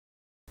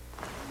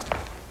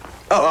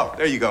Oh,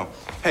 there you go.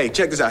 Hey,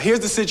 check this out.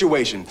 Here's the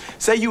situation.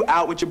 Say you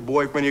out with your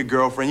boyfriend or your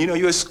girlfriend. You know,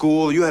 you're at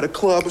school, you at a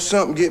club or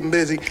something, getting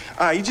busy. All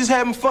right, you just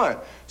having fun.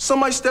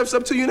 Somebody steps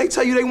up to you and they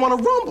tell you they want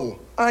to rumble.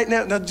 All right,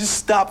 now just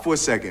stop for a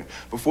second.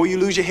 Before you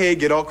lose your head,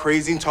 get all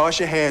crazy and toss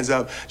your hands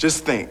up,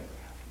 just think.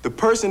 The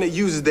person that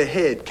uses their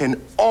head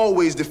can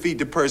always defeat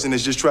the person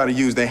that's just trying to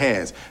use their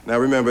hands. Now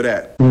remember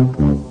that.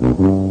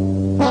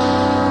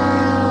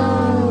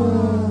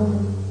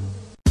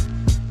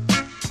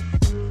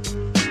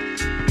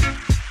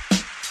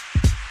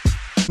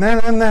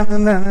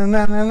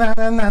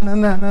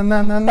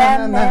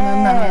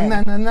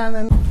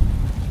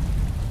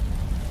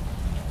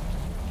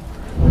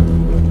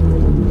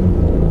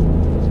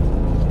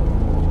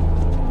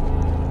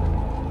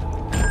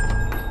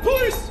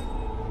 Police!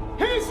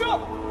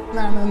 Hands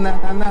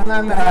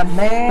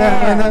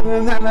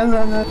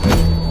up!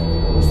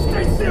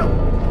 Stay still!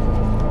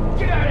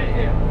 Get out of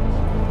here!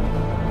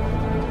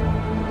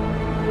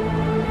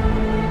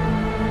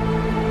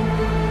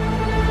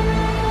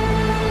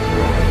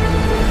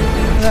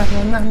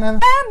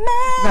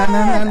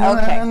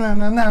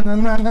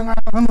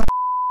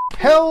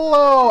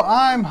 Hello,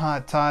 I'm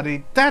Hot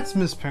Toddy, that's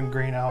Miss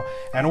Pengrino,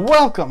 and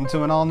welcome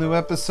to an all-new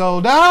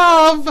episode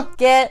of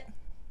Get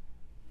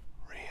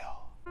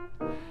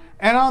Real.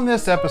 And on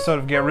this episode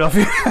of Get Real, if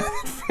you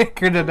haven't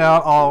figured it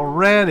out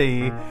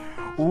already,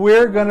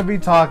 we're going to be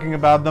talking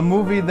about the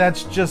movie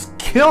that's just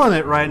killing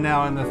it right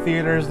now in the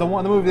theaters, the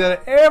movie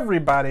that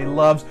everybody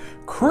loves,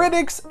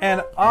 critics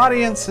and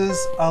audiences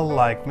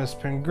alike. Miss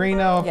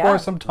Pengrino, of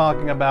course, I'm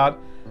talking about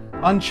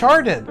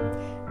Uncharted.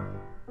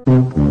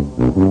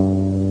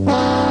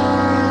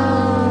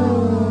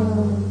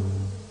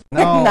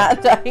 No,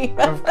 not talking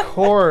about of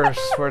course,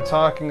 we're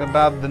talking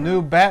about the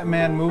new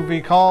Batman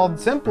movie called,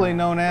 simply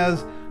known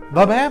as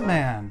The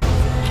Batman.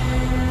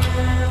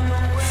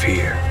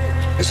 Fear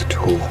is a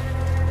tool.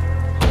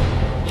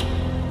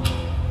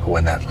 But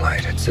when that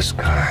light hits the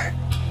sky,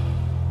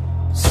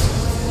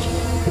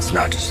 it's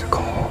not just a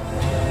call.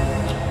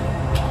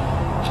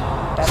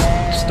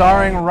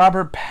 Starring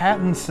Robert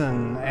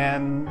Pattinson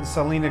and not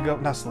Selena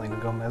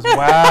Gomez.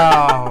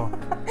 Wow.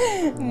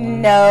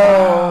 No.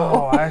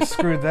 Wow, I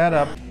screwed that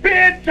up.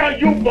 Bitch, are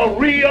you for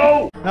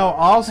real? No,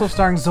 also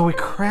starring Zoe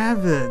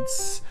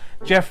Kravitz,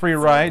 Jeffrey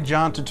Wright,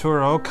 John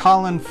Turturro,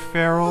 Colin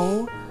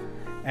Farrell,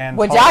 and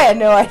Which I had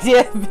no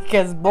idea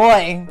because,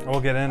 boy.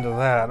 We'll get into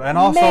that. And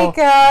also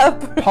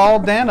Makeup. Paul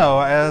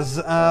Dano as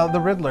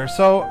the Riddler.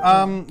 So,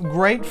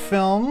 great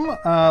film.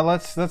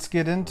 Let's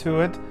get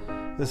into it.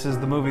 This is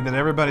the movie that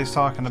everybody's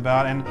talking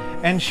about and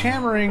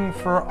clamoring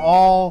for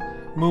all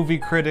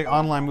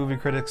online movie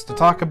critics to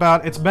talk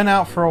about. It's been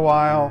out for a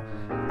while.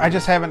 I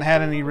just haven't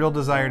had any real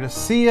desire to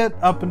see it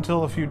up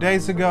until a few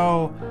days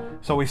ago.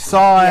 So we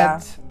saw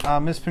it.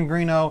 Miss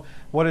Pengrino,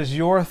 what is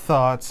your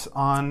thoughts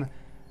on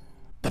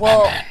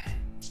Batman?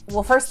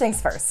 Well, first things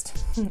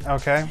first.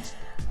 Okay.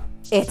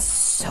 It's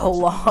so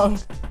long.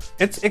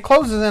 It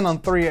closes in on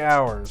 3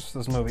 hours,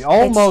 this movie.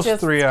 Almost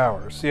 3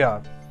 hours,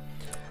 yeah.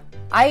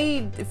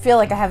 I feel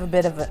like I have a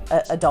bit of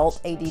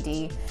adult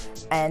ADD,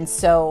 and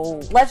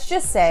so let's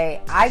just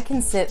say I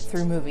can sit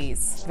through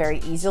movies very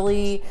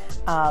easily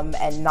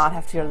and not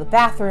have to go to the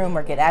bathroom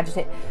or get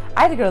agitated.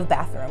 I had to go to the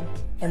bathroom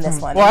in this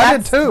one. Well, I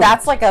did too.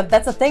 That's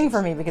a thing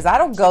for me because I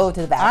don't go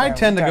to the bathroom. I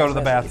tend to go to the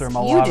bathroom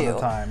a lot of the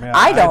time. Yeah,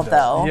 I don't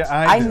though. Yeah,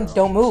 I do.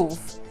 don't move.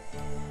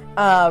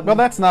 Well,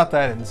 that's not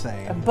that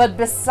insane. But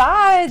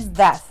besides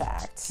that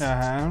fact,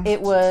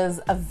 it was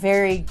a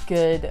very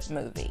good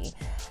movie.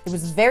 It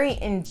was very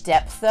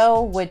in-depth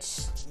though,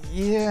 which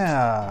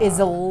is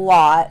a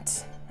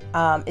lot.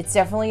 It's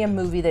definitely a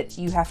movie that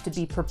you have to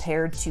be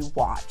prepared to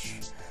watch.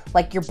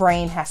 Like your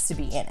brain has to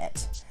be in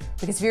it.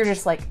 Because if you're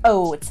just like,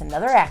 oh, it's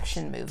another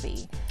action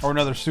movie. Or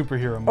another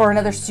superhero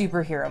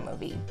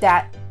movie.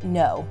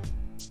 No.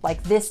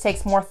 Like this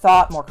takes more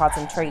thought, more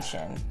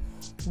concentration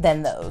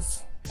than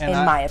those, in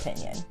my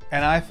opinion.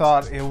 And I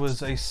thought it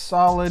was a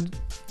solid,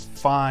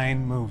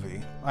 fine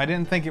movie. I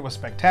didn't think it was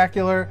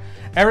spectacular.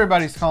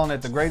 Everybody's calling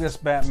it the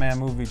greatest Batman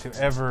movie to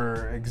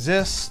ever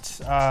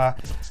exist.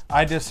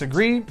 I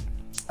disagree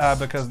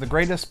because the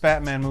greatest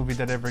Batman movie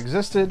that ever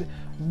existed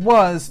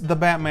was the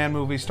Batman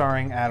movie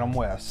starring Adam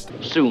West.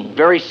 Soon,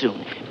 very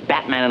soon,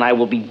 Batman and I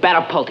will be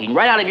batapulting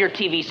right out of your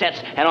TV sets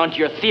and onto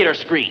your theater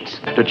screens.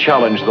 To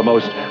challenge the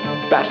most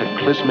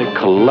bataclysmic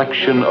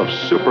collection of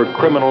super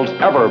criminals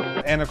ever.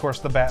 And of course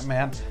the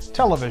Batman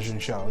television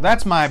show.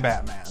 That's my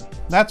Batman.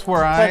 That's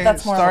where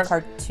that's more of a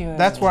cartoon.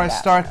 That's where I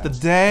start the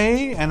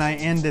day and I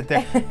end it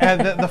there. And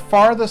the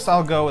farthest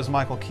I'll go is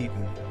Michael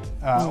Keaton.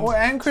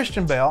 And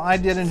Christian Bale. I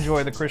did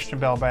enjoy the Christian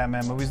Bale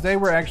Batman movies. They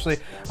were actually,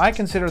 I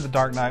consider The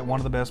Dark Knight one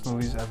of the best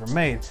movies ever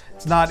made.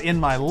 It's not in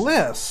my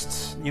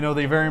list, you know,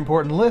 the very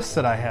important list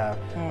that I have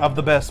of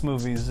the best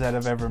movies that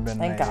have ever been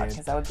made. Thank God,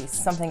 because that would be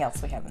something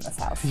else we have in this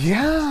house.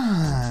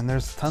 Yeah, and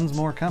there's tons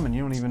more coming.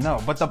 You don't even know.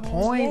 But the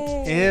point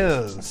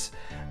is,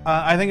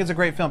 I think it's a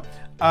great film.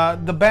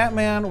 The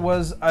Batman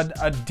was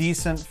a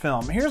decent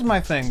film. Here's my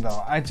thing,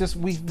 though.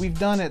 We've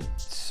done it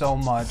so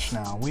much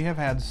now. We have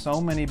had so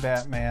many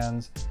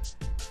Batmans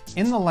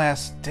in the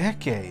last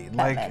decade.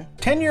 Batman. Like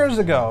 10 years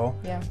ago,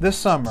 Yeah. this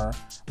summer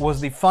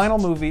was the final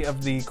movie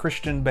of the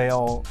Christian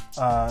Bale,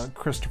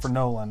 Christopher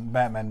Nolan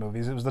Batman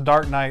movies. It was The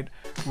Dark Knight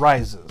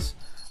Rises.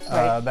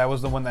 Right. That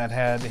was the one that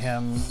had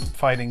him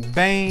fighting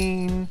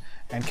Bane,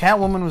 and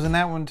Catwoman was in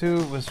that one too.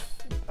 It was,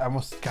 I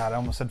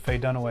almost said Faye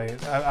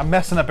Dunaway. I'm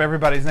messing up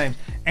everybody's names.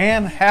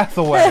 Anne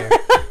Hathaway.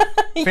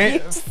 Faye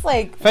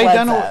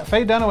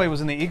Dunaway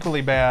was in the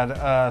equally bad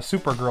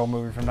Supergirl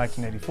movie from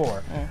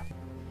 1984. Yeah.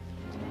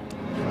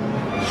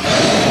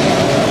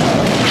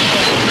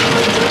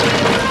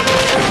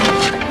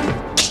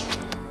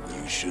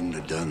 You shouldn't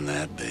have done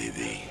that,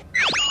 baby.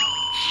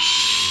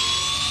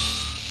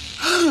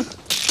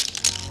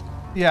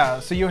 Yeah,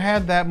 so you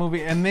had that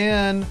movie, and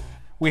then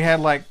we had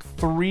like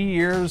 3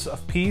 years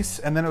of peace,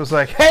 and then it was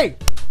like, hey,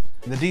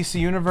 the DC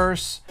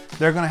Universe,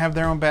 they're going to have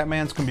their own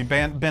Batman. It's going to be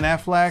Ben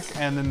Affleck,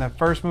 and then the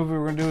first movie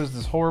we're going to do is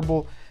this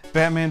horrible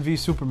Batman v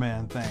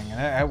Superman thing.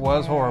 And it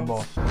was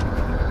horrible.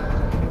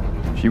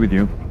 She with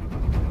you?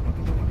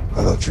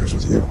 I thought she was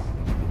with you.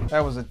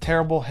 That was a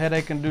terrible,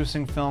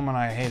 headache-inducing film, and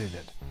I hated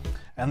it.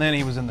 And then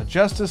he was in the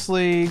Justice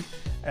League,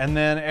 and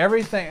then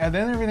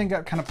everything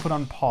got kind of put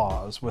on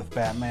pause with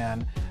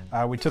Batman.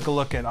 We took a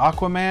look at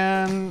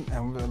Aquaman,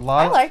 and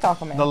I liked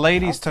Aquaman. The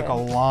ladies took a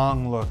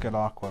long look at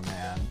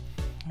Aquaman,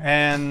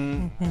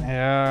 and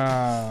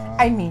yeah.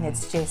 I mean,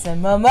 it's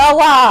Jason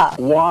Momoa.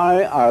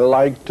 Why I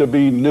like to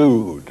be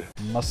nude.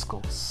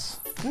 Muscles.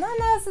 Not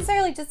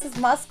necessarily just his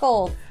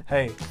muscles.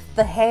 Hey.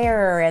 The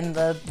hair and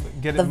the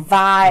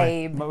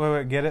vibe.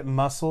 Wait, get it?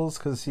 Muscles,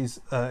 because he's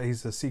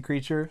a sea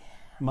creature.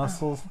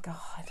 Muscles. Oh,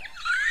 God.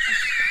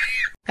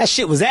 That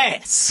shit was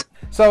ass.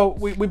 So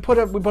we put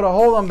a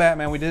hold on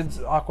Batman. We did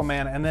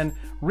Aquaman, and then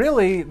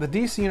really the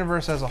DC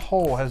universe as a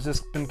whole has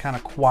just been kind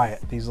of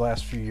quiet these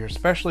last few years,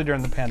 especially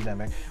during the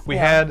pandemic. We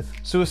had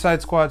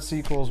Suicide Squad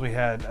sequels, we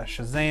had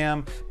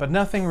Shazam, but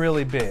nothing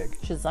really big.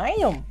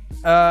 Shazam.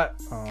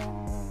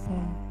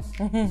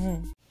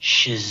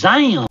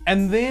 Shazam.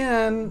 And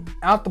then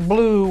out the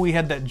blue, we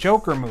had that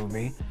Joker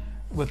movie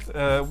with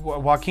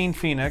Joaquin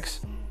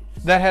Phoenix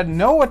that had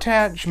no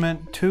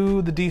attachment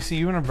to the DC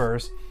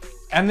universe.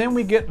 And then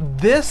we get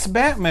this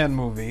Batman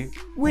movie,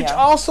 which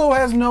also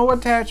has no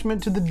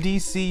attachment to the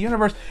DC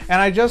universe.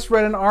 And I just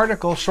read an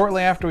article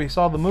shortly after we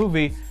saw the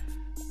movie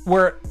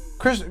where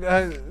Chris,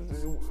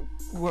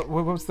 what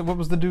was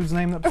the dude's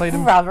name that played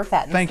him? Robert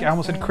Pattinson. Thank you. I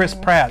almost said Chris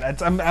Pratt.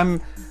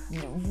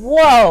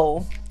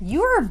 Whoa, do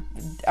you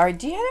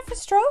have a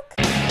stroke?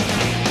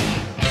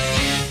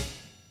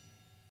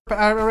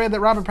 I read that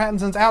Robert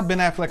Pattinson's out. Ben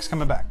Affleck's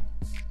coming back.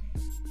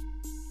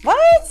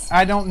 What?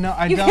 I don't know.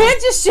 You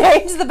can't just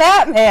change the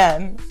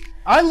Batman.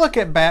 I look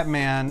at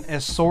Batman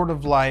as sort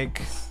of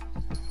like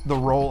the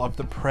role of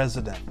the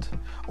president,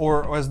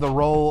 or as the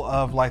role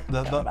of like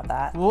the. About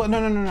that. Well,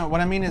 no. What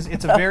I mean is,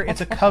 it's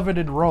a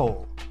coveted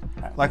role.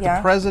 Like the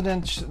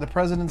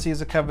presidency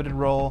is a coveted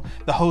role.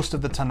 The host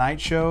of the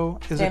Tonight Show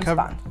is a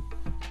coveted.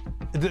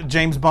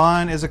 James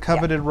Bond is a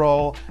coveted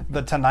role.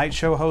 The Tonight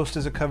Show host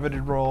is a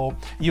coveted role.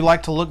 You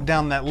like to look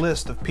down that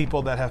list of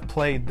people that have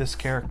played this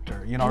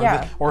character, you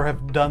know, or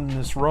have done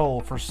this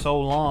role for so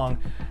long.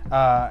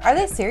 Are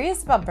they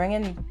serious about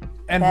bringing?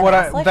 And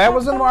that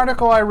was an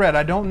article I read.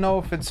 I don't know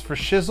if it's for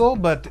shizzle,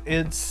 but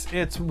it's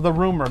the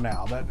rumor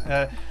now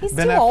that he's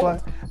Ben too Affleck.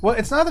 old. Well,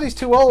 it's not that he's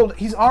too old.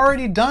 He's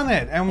already done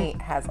it. And he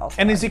has also.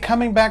 And is he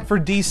coming back for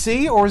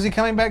DC, or is he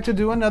coming back to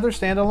do another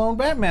standalone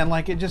Batman?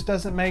 Like, it just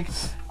doesn't make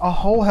a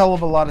whole hell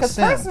of a lot of sense.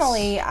 Because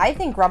personally, I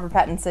think Robert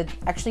Pattinson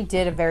actually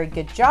did a very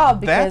good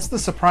job. Because, that's the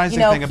surprising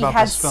thing about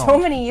this film. He had so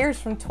many years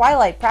from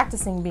Twilight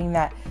practicing being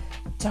that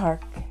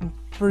dark and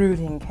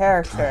brooding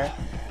character.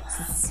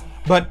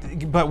 But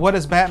what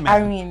is Batman?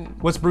 I mean,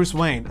 what's Bruce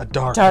Wayne? A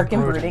dark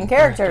and brooding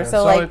character.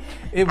 So like,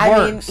 it I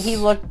works. mean, he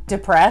looked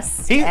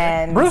depressed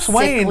and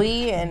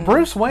sickly, and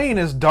Bruce Wayne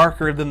is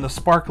darker than the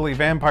sparkly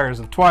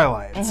vampires of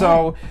Twilight. Mm-hmm.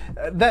 So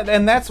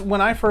that's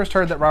when I first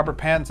heard that Robert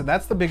Pattinson.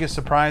 That's the biggest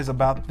surprise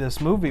about this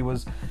movie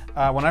was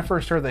when I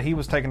first heard that he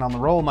was taking on the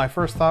role. My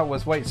first thought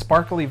was, wait,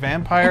 sparkly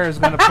vampire is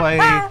going to play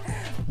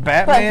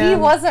Batman? But he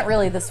wasn't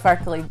really the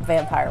sparkly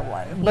vampire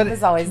one. He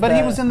was always. But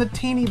he was in the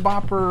teeny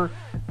bopper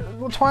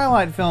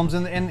Twilight films,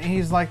 and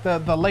he's like the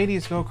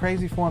ladies go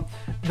crazy for him.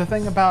 The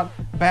thing about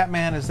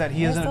Batman is that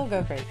he's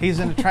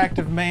an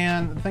attractive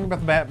man. The thing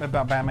about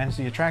Batman is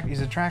he's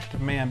an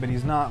attractive man, but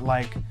he's not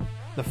like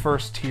the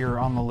first tier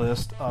on the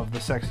list of the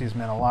sexiest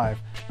men alive.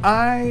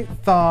 I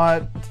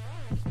thought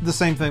the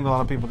same thing that a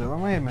lot of people do.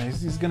 Like, wait a minute,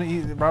 he's gonna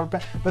eat Robert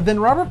Pattinson. But then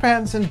Robert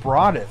Pattinson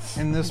brought it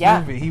in this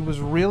movie. He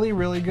was really,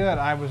 really good.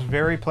 I was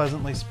very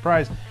pleasantly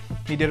surprised.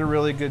 He did a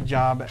really good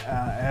job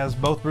as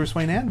both Bruce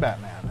Wayne and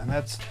Batman, and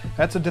that's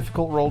a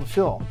difficult role to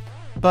fill.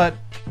 But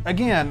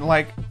again,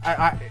 like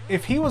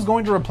if he was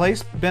going to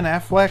replace Ben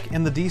Affleck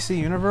in the DC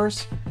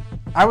universe,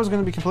 I was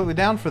going to be completely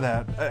down for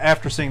that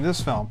after seeing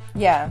this film.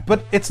 Yeah.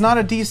 But it's not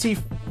a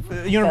DC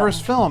universe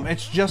film.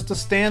 It's just a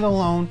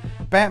standalone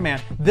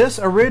Batman. This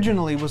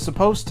originally was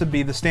supposed to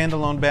be the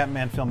standalone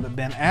Batman film that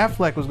Ben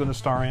Affleck was going to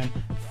star in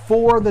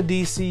for the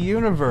DC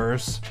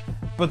universe.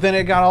 but then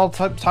it got all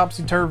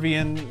topsy-turvy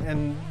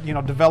and you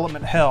know,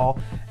 development hell,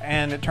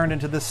 and it turned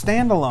into this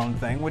standalone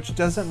thing, which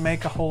doesn't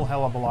make a whole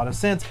hell of a lot of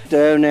sense.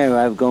 Oh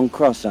no, I've gone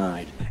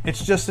cross-eyed.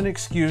 It's just an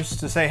excuse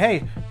to say,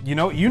 hey, you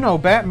know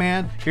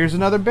Batman, here's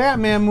another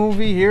Batman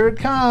movie, here it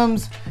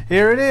comes,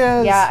 here it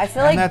is. Yeah, I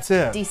feel like that's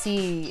it.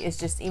 DC is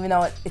just, even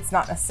though it's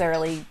not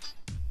necessarily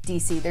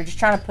DC, they're just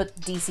trying to put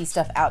DC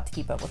stuff out to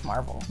keep up with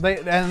Marvel.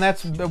 And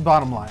that's the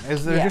bottom line,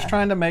 is they're just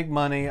trying to make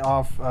money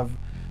off of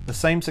the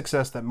same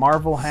success that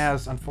Marvel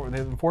has. The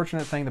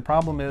unfortunate thing, the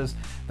problem is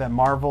that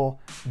Marvel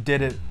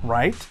did it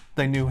right.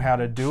 They knew how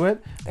to do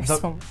it.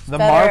 The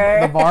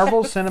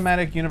Marvel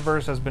Cinematic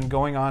Universe has been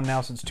going on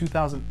now since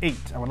 2008.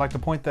 I would like to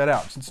point that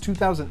out. Since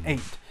 2008.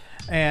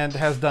 And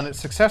has done it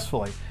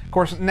successfully. Of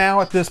course,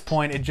 now at this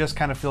point, it just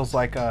kind of feels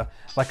like a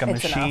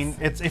machine.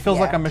 It feels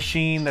like a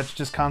machine that's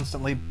just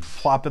constantly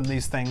plopping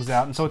these things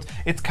out, and so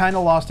it's kind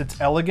of lost its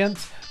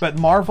elegance. But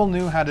Marvel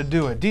knew how to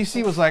do it.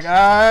 DC was like,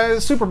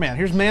 Superman,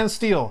 here's Man of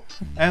Steel,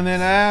 and then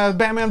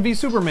Batman v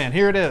Superman,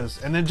 here it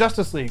is, and then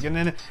Justice League, and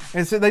then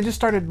so they just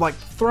started like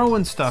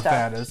throwing stuff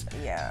at us,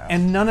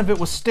 and none of it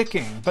was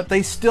sticking. But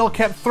they still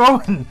kept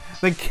throwing.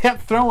 They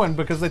kept throwing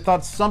because they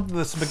thought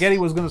the spaghetti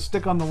was going to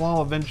stick on the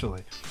wall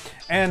eventually.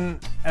 And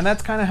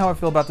that's kind of how I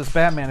feel about this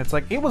Batman. It's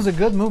like, it was a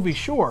good movie,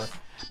 sure,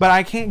 but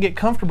I can't get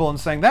comfortable in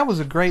saying that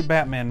was a great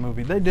Batman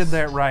movie. They did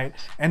that right,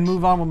 and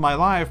move on with my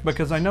life,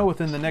 because I know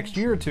within the next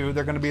year or two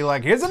they're going to be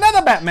like, here's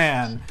another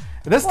Batman.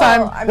 This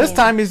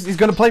time he's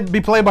going to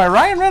be played by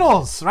Ryan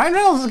Reynolds. Ryan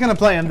Reynolds is going to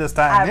play him this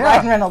time.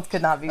 Ryan Reynolds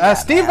could not be Batman.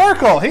 Steve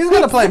Urkel, he's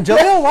going to play him.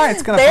 Jaleel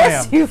White's going to play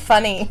him. They're too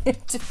funny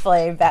to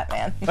play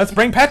Batman. Let's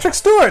bring Patrick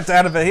Stewart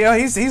out of it. You know,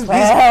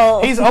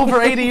 he's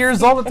over 80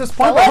 years old at this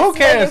point, but who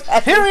cares?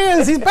 Here he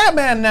is. He's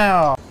Batman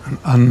now. An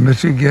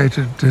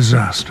unmitigated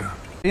disaster.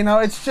 You know,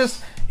 it's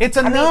just... It's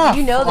enough.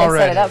 You know, they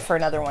already. set it up for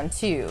another one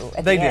too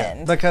at the end. They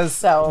did,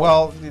 because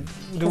well,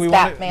 do we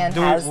want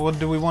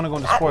to go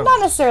into spoilers? Not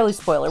necessarily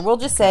spoiler. We'll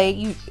just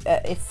say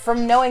if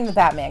from knowing the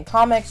Batman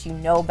comics, you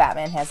know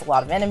Batman has a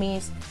lot of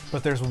enemies.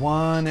 But there's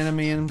one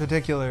enemy in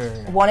particular.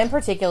 One in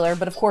particular,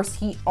 but of course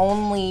he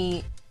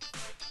only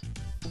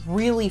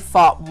really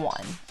fought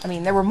one. I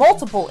mean, there were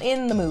multiple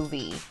in the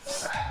movie,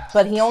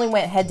 but he only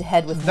went head to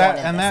head with one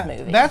in this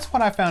movie. That's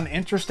what I found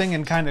interesting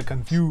and kind of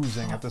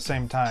confusing at the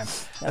same time.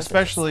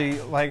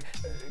 Especially like,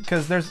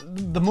 because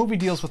the movie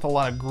deals with a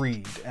lot of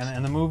greed,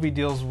 and the movie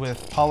deals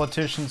with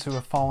politicians who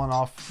have fallen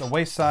off the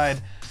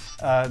wayside,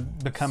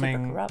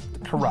 becoming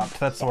corrupt.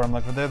 That's the word I'm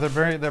looking for.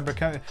 They're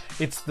becoming.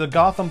 It's the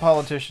Gotham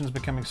politicians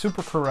becoming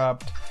super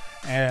corrupt.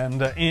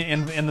 And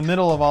in the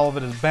middle of all of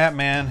it is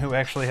Batman, who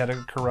actually had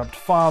a corrupt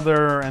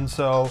father, and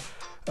so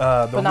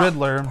the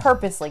Riddler,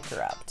 purposely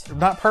corrupt.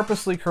 Not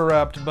purposely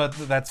corrupt, but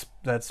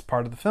that's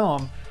part of the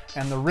film.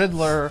 And the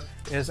Riddler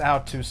is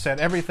out to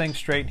set everything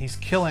straight. He's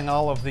killing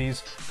all of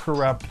these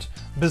corrupt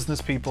business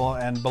people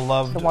and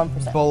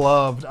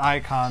beloved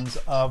icons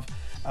of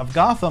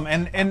Gotham,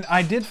 and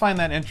I did find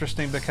that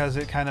interesting because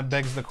it kind of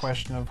begs the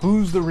question of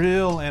who's the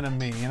real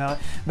enemy. You know,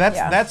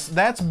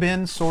 that's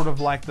been sort of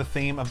like the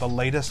theme of the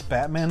latest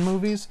Batman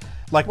movies.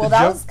 Like, well,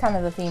 that was kind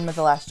of the theme of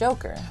the last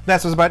Joker.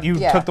 That's what's about. You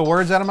took the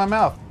words out of my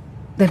mouth.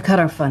 They've cut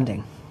our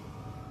funding.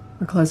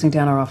 We're closing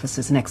down our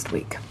offices next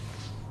week.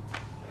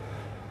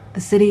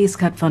 The city has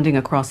cut funding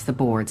across the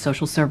board.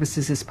 Social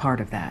services is part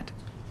of that.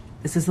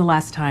 This is the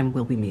last time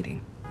we'll be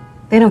meeting.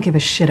 They don't give a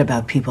shit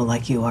about people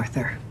like you,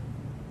 Arthur.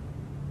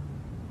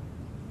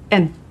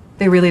 And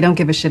they really don't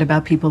give a shit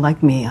about people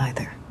like me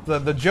either.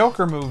 The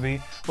Joker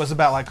movie was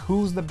about like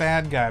who's the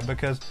bad guy,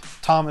 because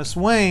Thomas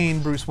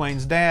Wayne, Bruce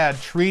Wayne's dad,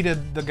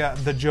 treated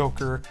the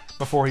Joker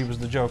before he was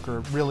the Joker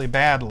really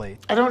badly.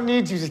 I don't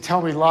need you to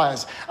tell me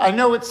lies. I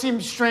know it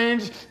seems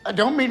strange. I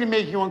don't mean to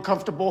make you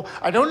uncomfortable.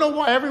 I don't know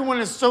why everyone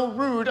is so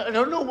rude. I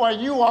don't know why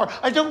you are.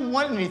 I don't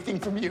want anything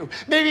from you.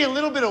 Maybe a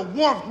little bit of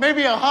warmth.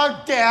 Maybe a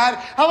hug, Dad.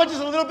 How about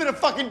just a little bit of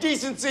fucking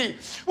decency?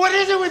 What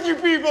is it with you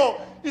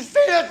people? You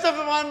say that stuff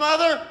to my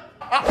mother?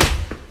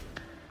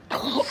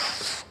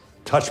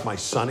 Touch my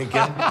son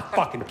again, I'll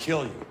fucking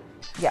kill you.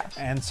 Yeah.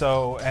 And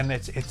so, and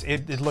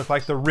it looked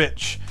like the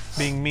rich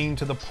being mean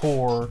to the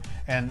poor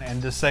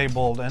and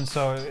disabled, and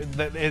so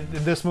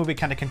this movie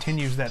kind of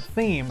continues that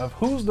theme of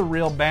who's the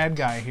real bad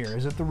guy here.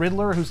 Is it the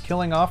Riddler who's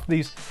killing off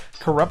these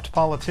corrupt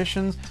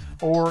politicians,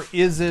 or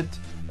is it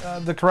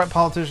the corrupt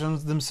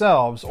politicians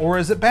themselves, or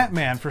is it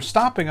Batman for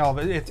stopping all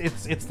of it?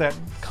 It's that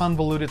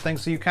convoluted thing.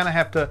 So you kind of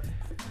have to.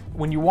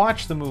 When you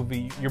watch the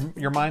movie,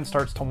 your mind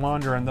starts to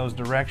wander in those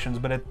directions,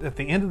 but at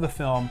the end of the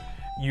film,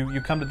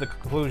 you come to the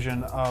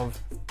conclusion of,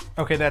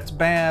 okay, that's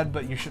bad,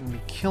 but you shouldn't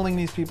be killing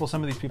these people.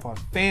 Some of these people have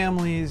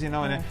families, you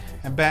know,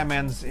 and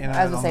Batman's, you know.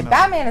 As I say,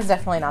 Batman is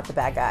definitely not the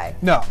bad guy.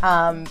 No.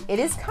 It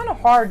is kind of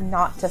hard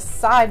not to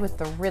side with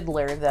the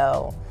Riddler,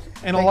 though.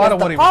 And a lot of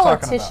what he was talking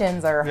about. The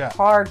politicians are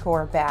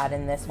hardcore bad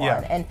in this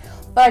one.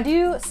 But I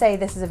do say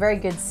this is a very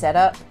good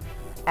setup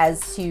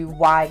as to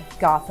why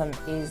Gotham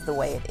is the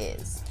way it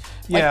is.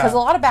 Because a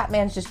lot of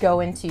Batmans just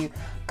go into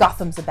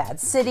Gotham's a bad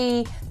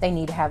city, they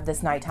need to have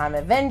this nighttime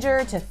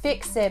Avenger to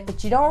fix it,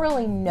 but you don't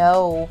really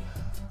know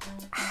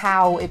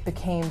how it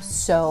became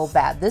so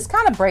bad. This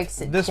kind of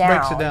breaks it down. This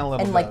breaks it down a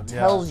little and bit, like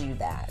tells you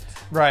that.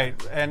 Right,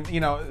 and you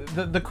know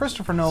the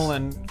Christopher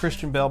Nolan,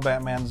 Christian Bale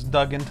Batman's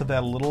dug into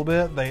that a little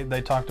bit.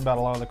 They talked about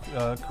a lot of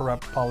the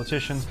corrupt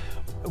politicians.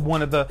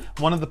 One of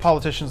the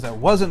politicians that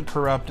wasn't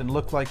corrupt and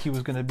looked like he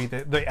was going to be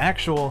the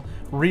actual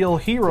real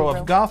hero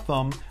of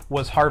Gotham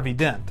was Harvey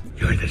Dent.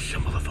 You're the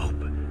symbol of hope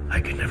I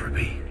could never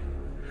be.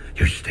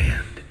 Your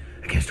stand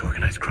against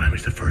organized crime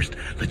is the first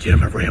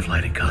legitimate ray of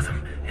light in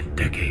Gotham in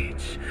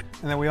decades.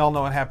 And then we all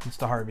know what happens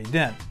to Harvey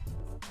Dent.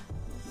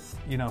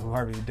 You know who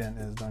Harvey Dent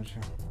is, don't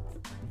you?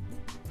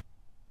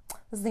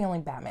 This is the only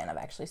Batman I've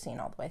actually seen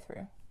all the way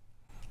through.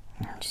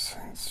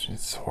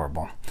 It's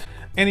horrible.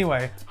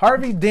 Anyway,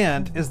 Harvey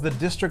Dent is the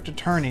district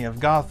attorney of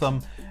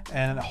Gotham,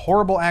 and a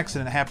horrible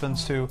accident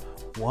happens to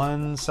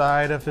one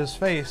side of his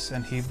face,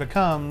 and he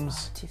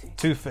becomes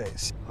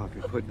Two-Face. Harvey,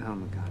 put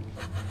down the gun.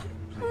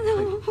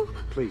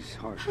 Please,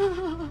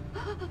 Harvey.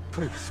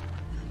 Please.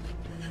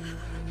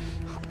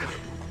 God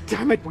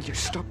damn it, will you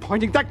stop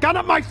pointing that gun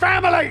at my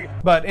family?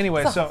 But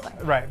anyway, that's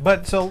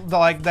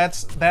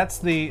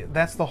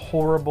the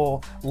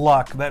horrible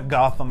luck that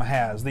Gotham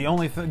has. The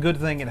only good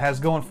thing it has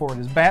going for it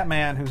is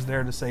Batman, who's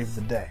there to save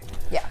the day.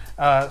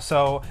 Yeah.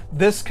 So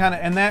this kind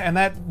of and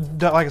that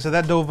like I said,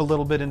 that dove a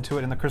little bit into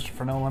it in the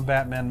Christopher Nolan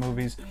Batman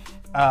movies.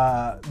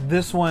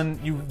 This one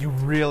you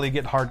really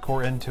get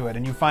hardcore into it,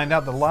 and you find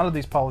out that a lot of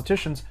these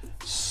politicians,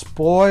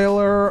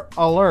 spoiler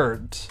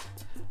alert,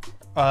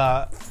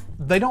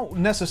 they don't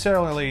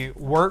necessarily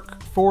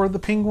work for the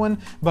Penguin,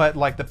 but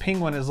like the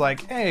Penguin is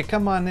like, hey,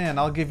 come on in,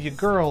 I'll give you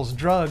girls,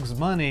 drugs,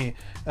 money,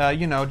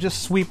 you know,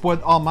 just sweep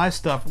all my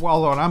stuff,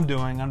 well, what I'm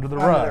doing under the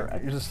rug,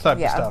 just type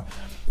of stuff.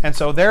 And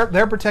so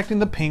they're protecting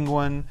the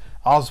Penguin,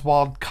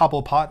 Oswald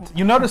Cobblepot.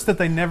 You notice that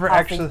they never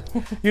actually.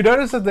 You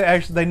notice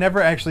that they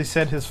never actually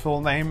said his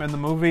full name in the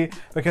movie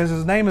because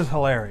his name is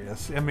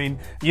hilarious. I mean,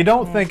 you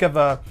don't think of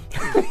a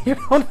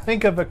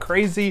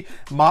crazy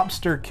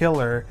mobster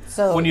killer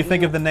when you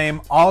think of the name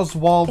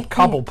Oswald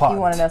Cobblepot. You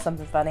want to know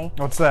something funny?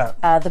 What's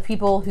that? The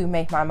people who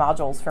make my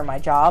modules for my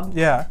job,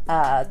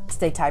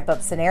 they type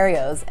up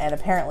scenarios, and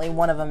apparently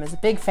one of them is a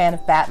big fan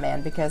of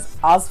Batman because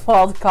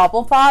Oswald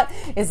Cobblepot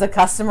is a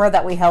customer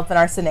that we help in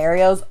our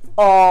scenarios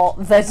all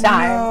the time.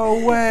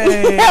 No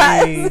way.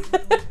 Yes.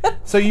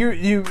 So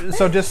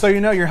just so you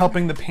know, you're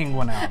helping the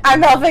Penguin out.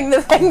 I'm helping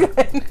the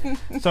Penguin.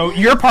 So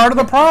you're part of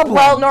the problem.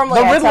 Well,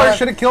 normally the Riddler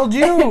should have killed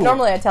you.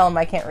 Normally I tell him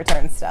I can't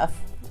return stuff.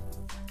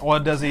 Well,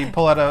 does he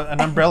pull out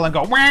an umbrella and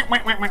go whack,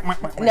 whack, whack, whack,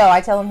 whack, whack? No,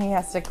 I tell him he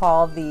has to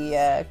call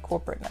the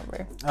corporate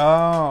number.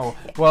 Oh,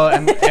 well,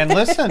 and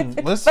listen.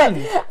 But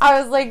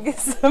I was like,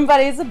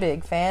 somebody's a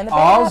big fan of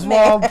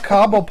Oswald Batman.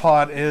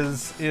 Cobblepot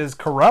is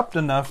corrupt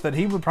enough that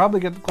he would probably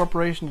get the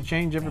corporation to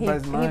change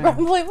everybody's mind. He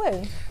probably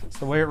would. It's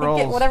the way it He'd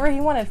rolls. get whatever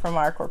he wanted from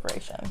our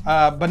corporation.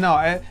 But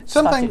no,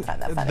 something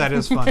that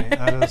is funny.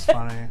 That is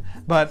funny.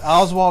 But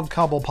Oswald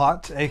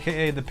Cobblepot,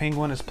 aka the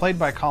Penguin, is played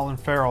by Colin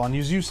Farrell, and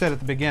as you said at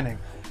the beginning,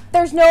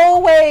 there's no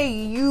way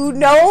you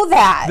know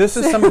that. this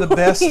is some of the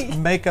best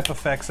makeup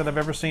effects that I've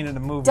ever seen in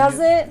a movie.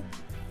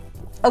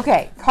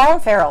 Okay, Colin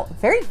Farrell,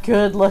 very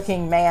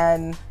good-looking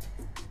man,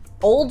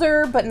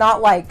 older but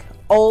not like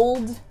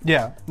old.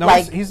 Yeah, no,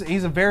 like, he's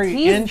a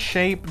very in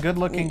shape,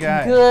 good-looking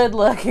guy.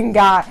 Good-looking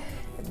guy.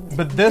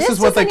 But this is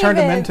what they turned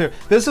him into.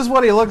 This is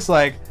what he looks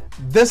like.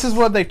 This is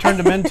what they turned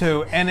him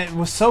into, and it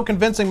was so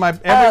convincing.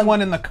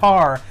 Everyone in the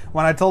car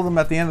when I told them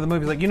at the end of the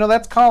movie, like, you know,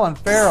 that's Colin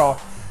Farrell.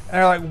 And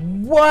they're like,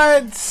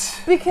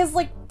 what? Because,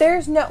 like,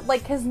 there's no,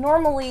 like, because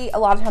normally a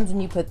lot of times when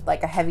you put,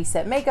 like, a heavy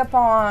set makeup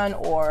on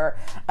or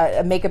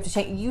a makeup to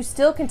change, you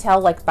still can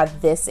tell, like, by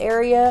this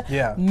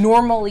area,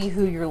 normally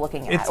who you're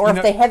looking at. Or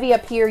if they heavy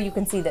up here, you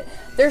can see that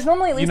there's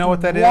normally at least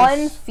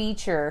one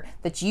feature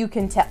that you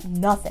can tell.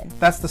 Nothing.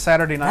 That's the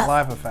Saturday Night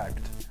Live effect.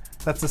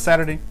 That's the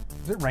Saturday.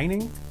 Is it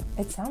raining?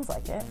 It sounds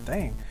like it.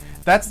 Dang.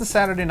 That's the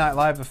Saturday Night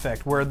Live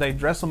effect, where they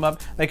dress them up.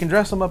 They can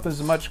dress them up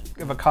as much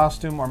of a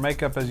costume or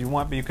makeup as you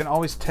want, but you can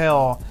always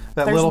tell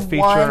that little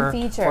feature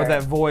or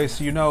that voice.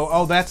 You know,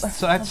 oh, that's But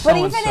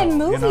so-and-so. even in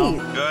movies. You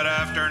know? Good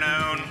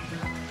afternoon,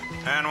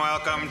 and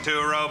welcome to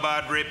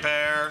Robot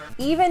Repair.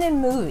 Even in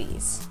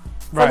movies,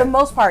 for the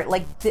most part,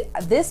 like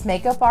this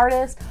makeup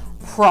artist,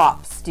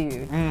 props,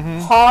 dude.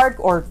 Hard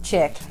or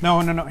chick.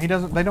 No. He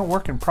doesn't. They don't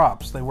work in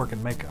props. They work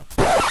in makeup.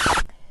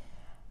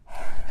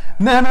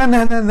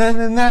 That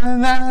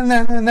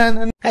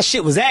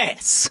shit was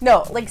ass.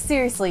 No, like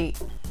seriously,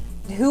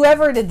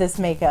 whoever did this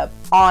makeup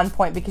on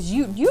point, because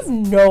you've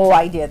no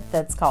idea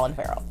that's Colin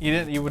Farrell.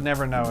 You would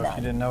never know if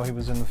you didn't know he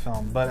was in the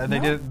film. But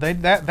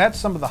that's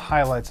some of the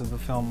highlights of the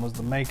film was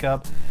the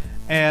makeup.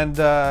 And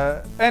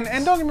don't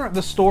get me wrong,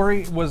 the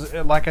story was,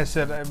 like I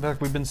said, like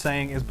we've been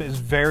saying, is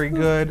very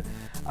good.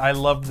 I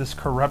love this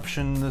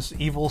corruption, this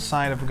evil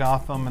side of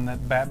Gotham, and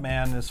that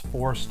Batman is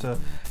forced to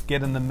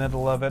get in the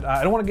middle of it.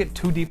 I don't want to get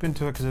too deep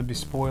into it because it'd be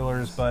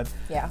spoilers, but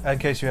in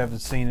case you haven't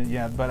seen it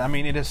yet. But I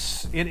mean, it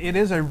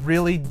is a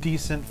really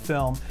decent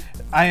film.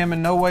 I am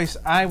in no way.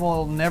 I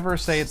will never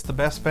say it's the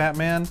best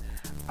Batman.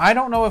 I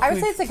don't know if I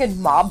would say it's a good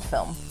mob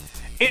film.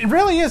 It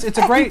really is. It's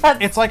a great.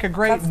 It's like a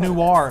great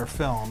noir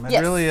film. It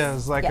Yes. really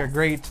is like a Yes.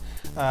 great,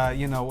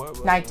 you know,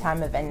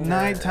 Nighttime Avenger.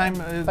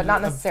 nighttime, but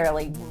not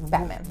necessarily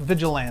Batman.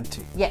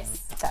 vigilante. Yes.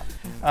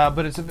 That.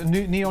 But it's a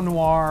neo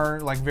noir,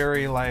 like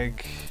very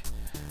like,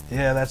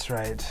 yeah, that's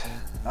right.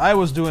 I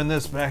was doing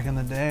this back in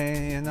the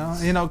day, you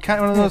know, kind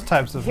of one of those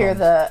types of Hear films.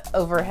 the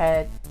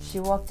overhead. She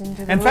walked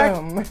into the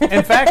room.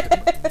 In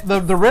fact,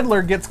 the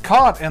Riddler gets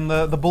caught in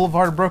the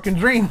Boulevard of Broken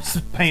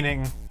Dreams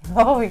painting.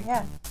 Oh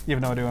yeah. You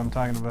have no idea what I'm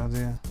talking about, do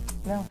you?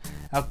 No.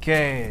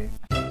 Okay.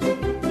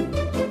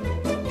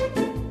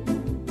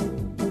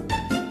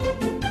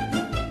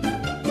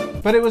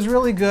 But it was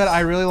really good.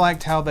 I really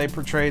liked how they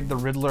portrayed the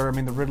Riddler. I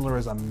mean, the Riddler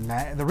is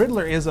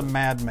a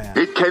madman.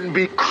 It can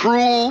be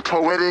cruel,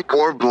 poetic,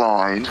 or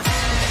blind.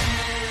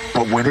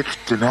 But when it's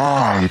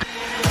denied,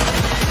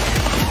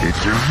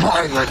 it's your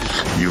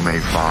violence you may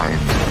find.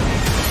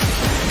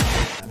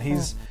 And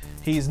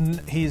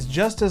he's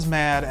just as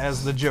mad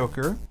as the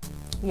Joker.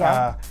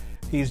 Yeah.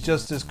 He's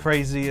just as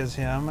crazy as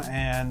him,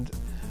 and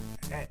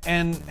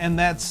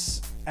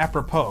that's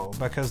apropos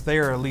because they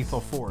are a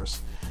lethal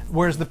force.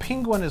 Whereas the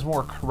Penguin is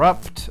more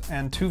corrupt,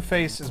 and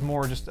Two-Face is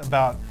more just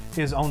about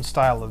his own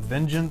style of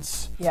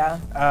vengeance. Yeah.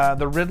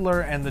 The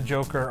Riddler and the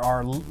Joker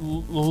are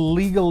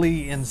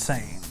legally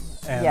insane,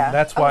 and Yeah.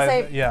 that's I would why.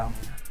 say- Yeah.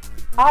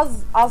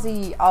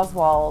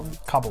 Oswald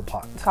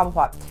Cobblepot.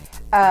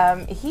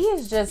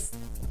 he's just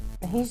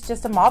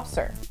a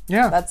mobster.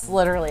 Yeah. That's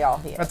literally all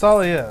he is. That's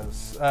all he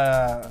is.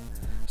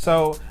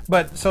 So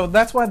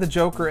that's why the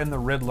Joker and the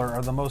Riddler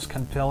are the most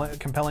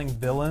compelling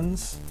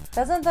villains.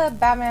 Doesn't the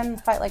Batman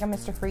fight like a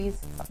Mr. Freeze?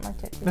 Something like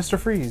that. Mr.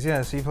 Freeze,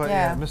 yes, he played.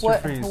 Yeah, Mr.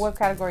 Freeze. What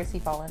category is he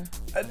fall in?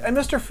 And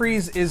Mr.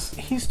 Freeze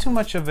he's too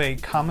much of a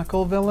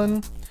comical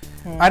villain.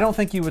 I don't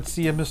think you would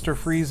see a Mr.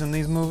 Freeze in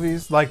these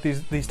movies, like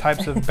these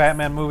types of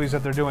Batman movies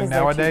that they're doing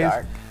nowadays.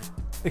 They're too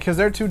dark. Because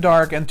they're too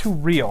dark and too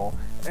real.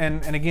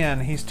 And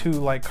again, he's too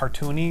like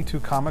cartoony, too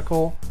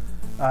comical.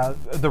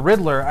 The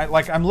Riddler,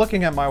 I'm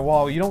looking at my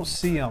wall. You don't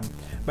see him,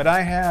 but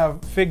I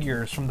have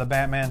figures from the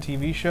Batman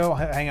TV show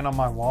hanging on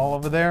my wall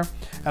over there.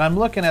 And I'm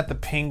looking at the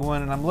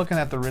Penguin, and I'm looking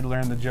at the Riddler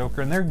and the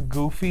Joker, and they're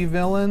goofy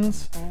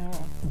villains.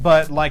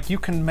 But like you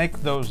can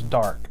make those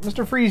dark.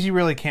 Mr. Freeze, you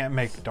really can't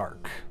make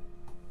dark.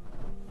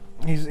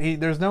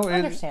 There's no.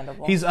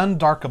 Understandable. He's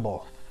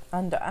undarkable. I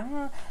don't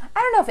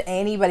know if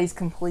anybody's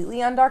completely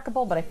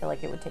undarkable, but I feel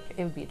like it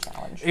would be a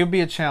challenge. It would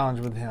be a challenge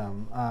with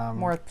him.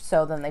 More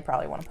so than they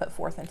probably want to put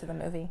forth into the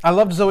movie. I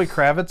loved Zoe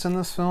Kravitz in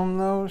this film,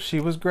 though.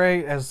 She was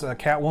great as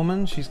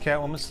Catwoman. She's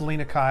Catwoman,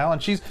 Selena Kyle, and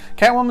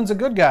Catwoman's a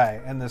good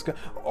guy in this.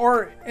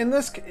 Or in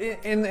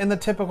the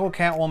typical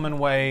Catwoman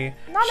way.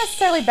 Not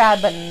necessarily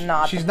bad, but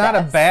not. She's not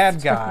a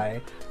bad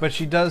guy, but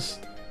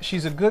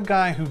she's a good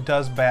guy who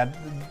does bad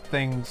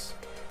things.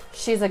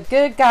 She's a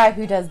good guy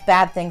who does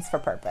bad things for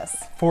purpose.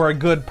 For a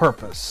good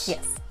purpose.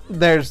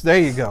 Yes. There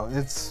you go.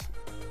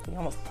 You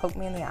almost poked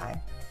me in the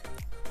eye.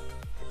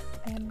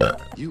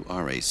 You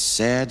are a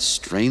sad,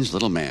 strange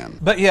little man.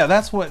 But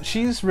yeah,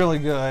 she's really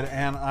good,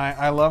 and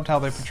I loved how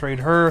they portrayed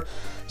her.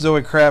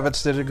 Zoe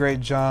Kravitz did a great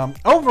job.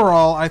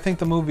 Overall, I think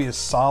the movie is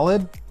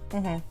solid.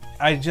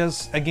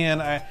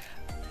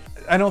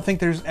 I don't think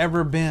there's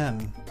ever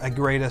been a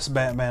greatest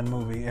Batman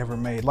movie ever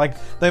made. Like,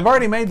 they've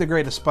already made the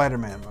greatest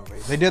Spider-Man movie.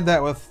 They did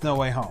that with No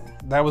Way Home.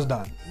 That was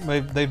done.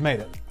 They've made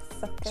it.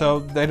 So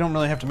they don't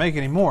really have to make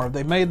any more.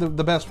 They made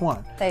the best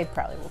one. They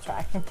probably will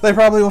try. They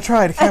probably will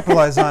try to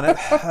capitalize on it.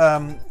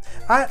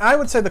 I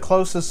would say the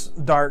closest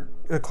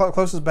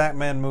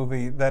Batman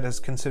movie that is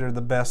considered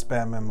the best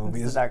Batman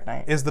movie is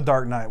The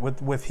Dark Knight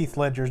with Heath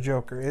Ledger's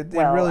Joker. It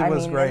really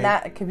was great. And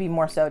that could be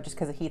more so just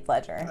because of Heath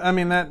Ledger. I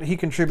mean, that he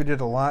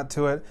contributed a lot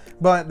to it.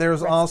 But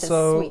there's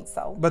also the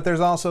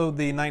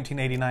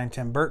 1989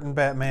 Tim Burton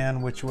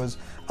Batman, which was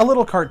a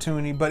little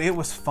cartoony, but it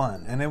was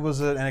fun and it was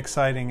an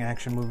exciting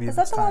action movie. Is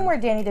that the one where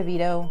Danny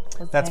DeVito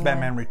was That's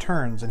Batman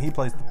Returns, and he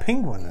plays the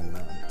Penguin in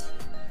that.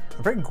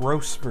 A very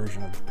gross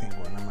version of the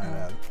Penguin, I might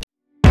add.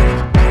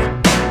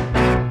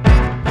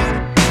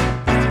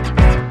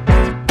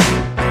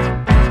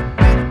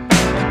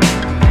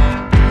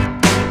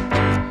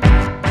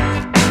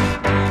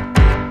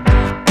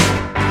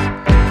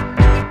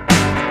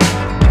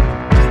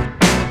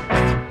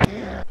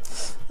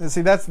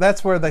 See,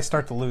 that's where they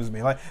start to lose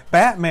me. Like,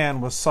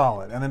 Batman was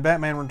solid, and then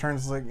Batman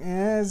Returns is like,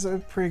 it's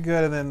pretty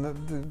good, and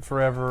then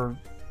forever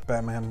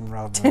Batman and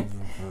Robin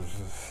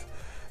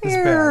is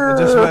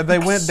bad. They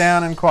went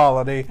down in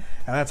quality,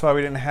 and that's why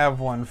we didn't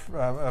have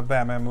a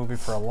Batman movie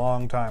for a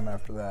long time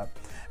after that.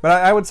 But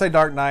I would say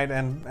Dark Knight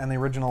and the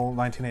original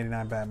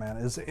 1989 Batman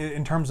is,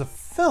 in terms of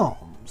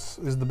films,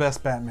 is the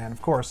best Batman.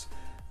 Of course,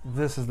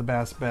 this is the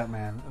best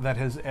Batman that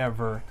has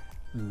ever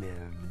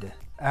lived.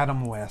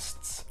 Adam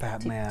West's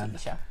Batman.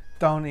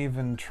 Don't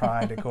even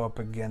try to go up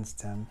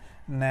against him.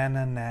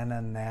 Nana, nana,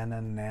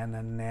 nana,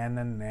 nana, nana,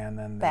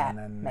 nana,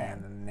 nana,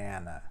 nana,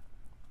 nana.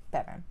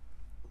 Batman.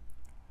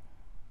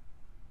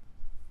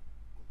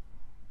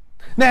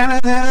 Nana,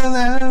 nana,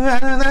 nana,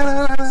 nana,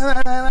 nana,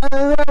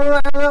 nana,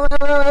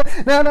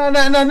 nana,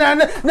 nana,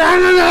 nana,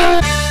 nana,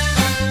 nana.